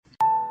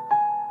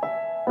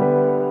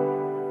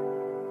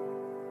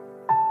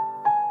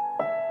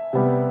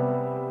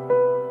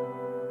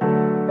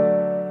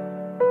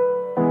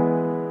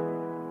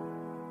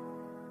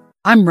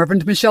I'm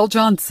Reverend Michelle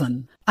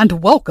Johnson,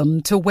 and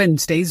welcome to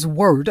Wednesday's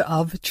Word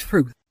of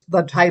Truth.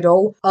 The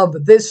title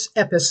of this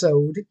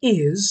episode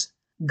is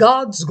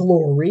God's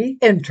Glory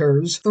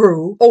Enters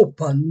Through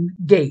Open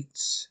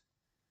Gates.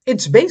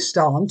 It's based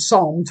on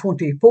Psalm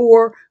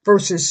 24,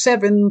 verses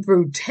 7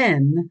 through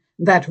 10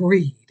 that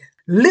read,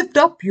 "Lift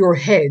up your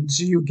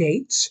heads, you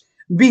gates,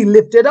 be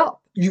lifted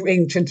up, you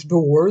ancient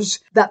doors,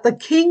 that the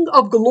King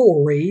of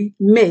glory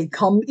may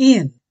come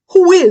in.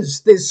 Who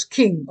is this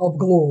King of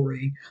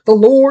glory? The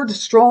Lord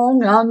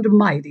strong and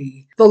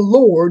mighty, the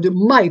Lord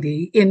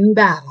mighty in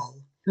battle.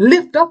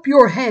 Lift up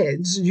your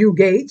heads, you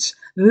gates,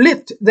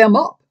 lift them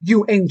up,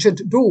 you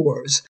ancient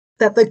doors,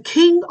 that the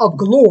King of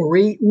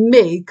glory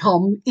may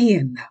come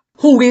in."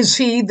 Who is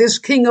he, this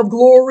King of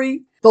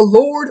glory? The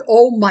Lord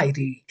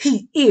Almighty.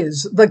 He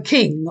is the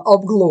King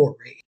of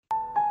glory.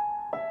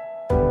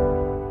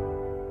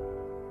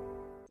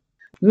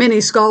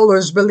 Many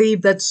scholars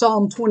believe that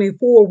Psalm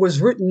 24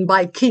 was written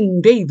by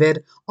King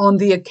David on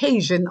the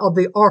occasion of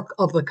the Ark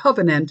of the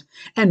Covenant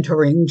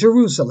entering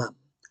Jerusalem.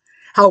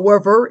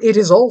 However, it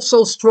is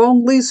also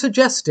strongly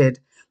suggested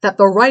that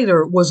the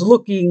writer was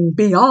looking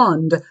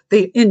beyond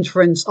the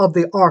entrance of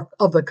the Ark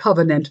of the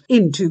Covenant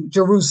into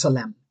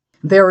Jerusalem.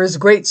 There is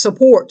great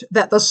support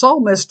that the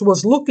psalmist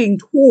was looking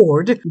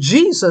toward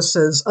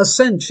Jesus'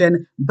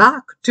 ascension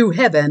back to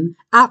heaven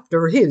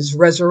after his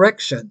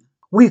resurrection.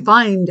 We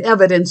find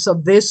evidence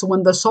of this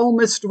when the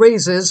psalmist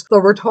raises the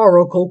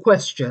rhetorical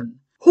question,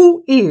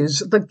 "Who is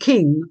the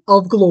King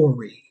of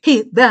glory?"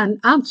 He then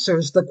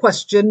answers the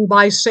question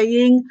by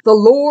saying, "The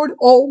Lord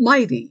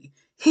Almighty,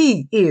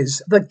 He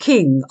is the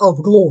King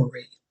of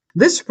glory."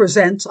 This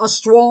presents a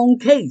strong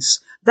case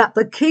that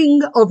the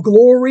King of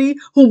glory,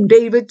 whom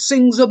David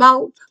sings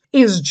about,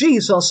 is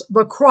Jesus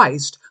the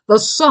Christ, the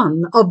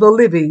Son of the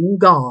living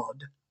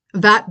God.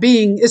 That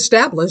being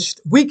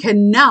established, we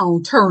can now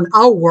turn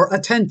our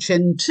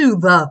attention to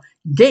the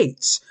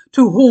gates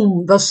to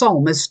whom the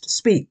psalmist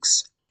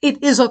speaks.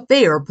 It is a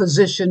fair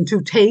position to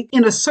take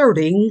in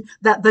asserting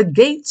that the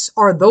gates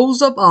are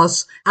those of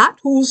us at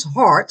whose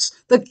hearts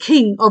the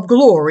King of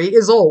glory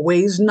is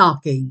always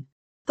knocking.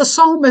 The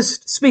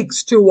psalmist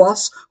speaks to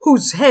us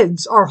whose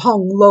heads are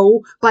hung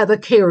low by the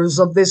cares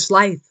of this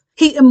life.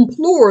 He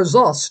implores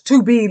us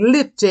to be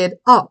lifted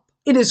up.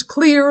 It is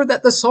clear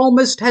that the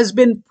psalmist has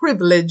been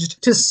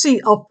privileged to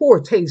see a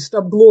foretaste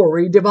of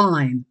glory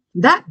divine.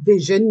 That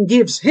vision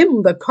gives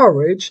him the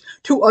courage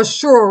to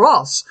assure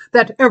us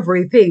that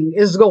everything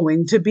is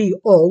going to be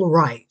all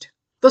right.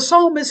 The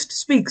psalmist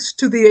speaks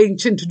to the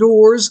ancient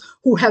doors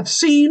who have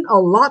seen a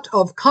lot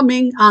of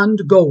coming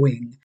and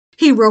going.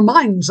 He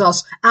reminds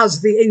us,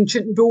 as the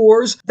ancient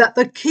doors, that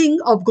the King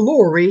of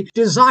glory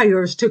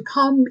desires to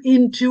come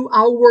into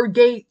our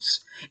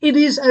gates. It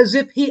is as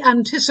if he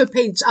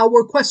anticipates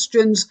our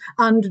questions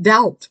and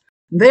doubt.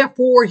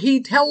 Therefore, he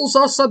tells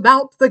us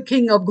about the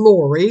King of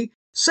glory,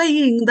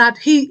 saying that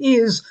he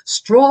is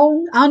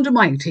strong and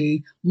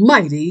mighty,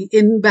 mighty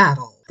in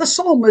battle. The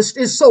psalmist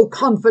is so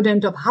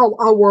confident of how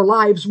our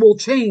lives will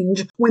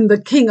change when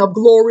the King of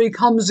glory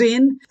comes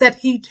in that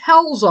he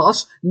tells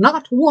us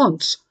not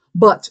once,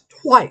 but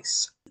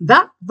twice,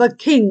 that the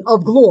King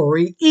of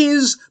glory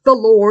is the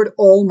Lord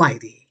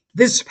Almighty.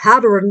 This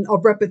pattern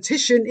of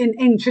repetition in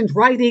ancient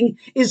writing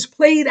is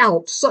played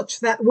out such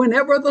that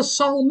whenever the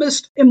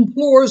psalmist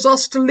implores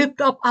us to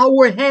lift up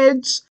our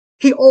heads,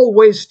 he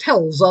always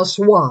tells us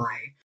why.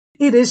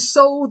 It is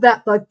so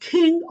that the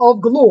King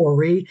of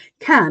glory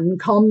can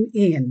come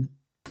in.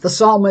 The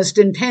psalmist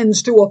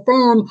intends to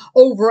affirm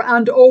over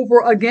and over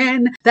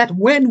again that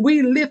when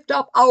we lift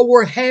up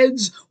our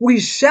heads,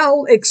 we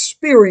shall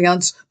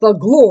experience the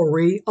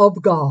glory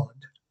of God.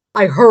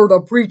 I heard a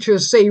preacher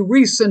say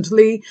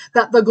recently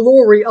that the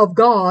glory of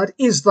God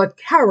is the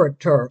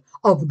character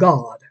of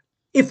God.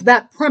 If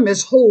that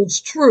premise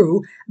holds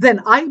true, then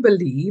I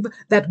believe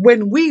that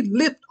when we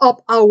lift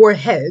up our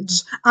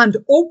heads and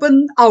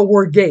open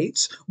our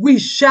gates, we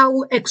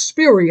shall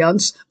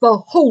experience the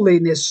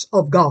holiness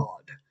of God.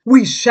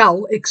 We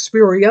shall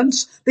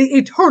experience the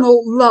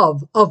eternal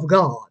love of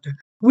God.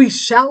 We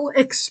shall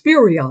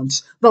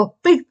experience the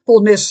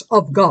faithfulness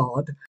of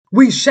God.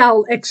 We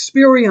shall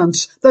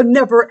experience the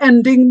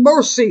never-ending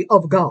mercy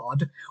of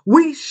God.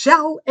 We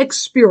shall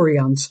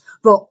experience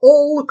the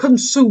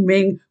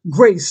all-consuming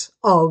grace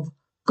of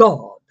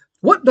God.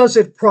 What does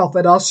it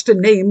profit us to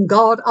name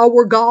God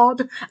our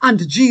God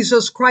and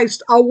Jesus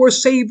Christ our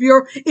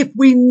Savior if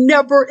we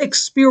never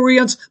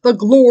experience the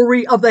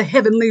glory of the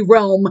heavenly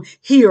realm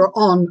here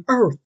on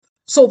earth?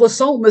 So the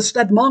psalmist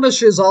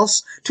admonishes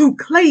us to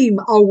claim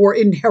our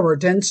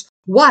inheritance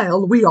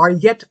while we are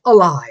yet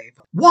alive.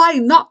 Why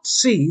not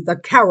see the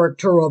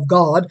character of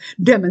God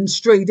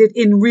demonstrated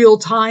in real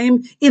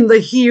time in the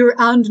here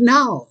and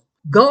now?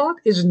 God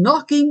is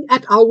knocking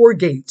at our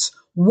gates,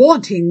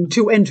 wanting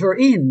to enter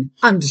in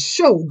and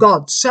show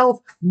God's self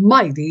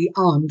mighty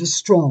and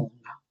strong.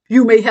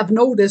 You may have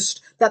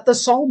noticed that the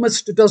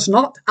psalmist does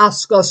not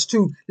ask us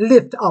to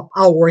lift up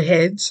our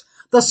heads,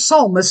 The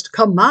psalmist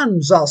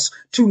commands us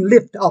to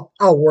lift up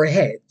our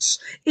heads.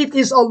 It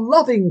is a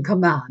loving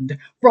command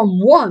from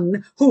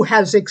one who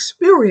has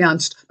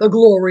experienced the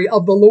glory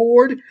of the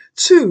Lord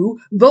to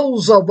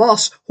those of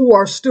us who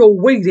are still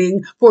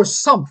waiting for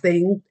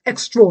something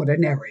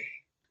extraordinary.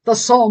 The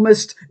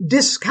psalmist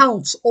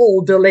discounts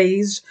all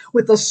delays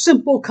with a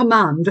simple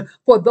command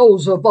for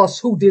those of us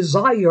who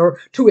desire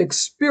to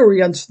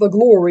experience the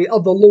glory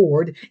of the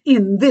Lord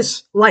in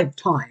this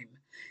lifetime.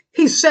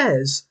 He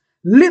says,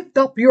 "Lift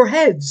up your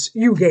heads,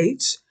 you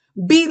gates.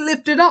 Be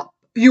lifted up,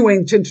 you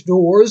ancient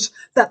doors,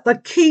 that the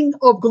King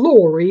of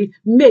glory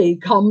may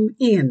come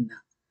in."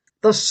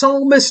 The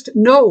psalmist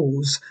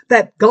knows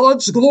that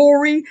God's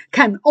glory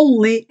can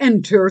only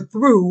enter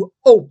through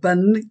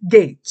open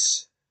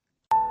gates.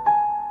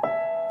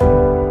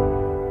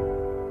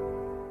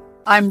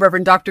 I'm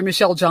Reverend Dr.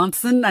 Michelle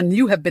Johnson, and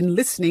you have been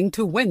listening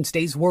to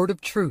Wednesday's Word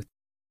of Truth.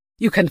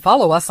 You can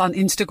follow us on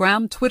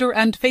Instagram, Twitter,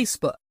 and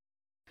Facebook.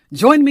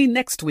 Join me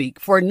next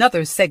week for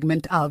another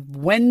segment of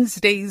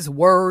Wednesday's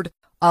Word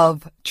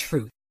of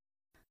Truth.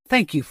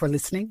 Thank you for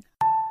listening.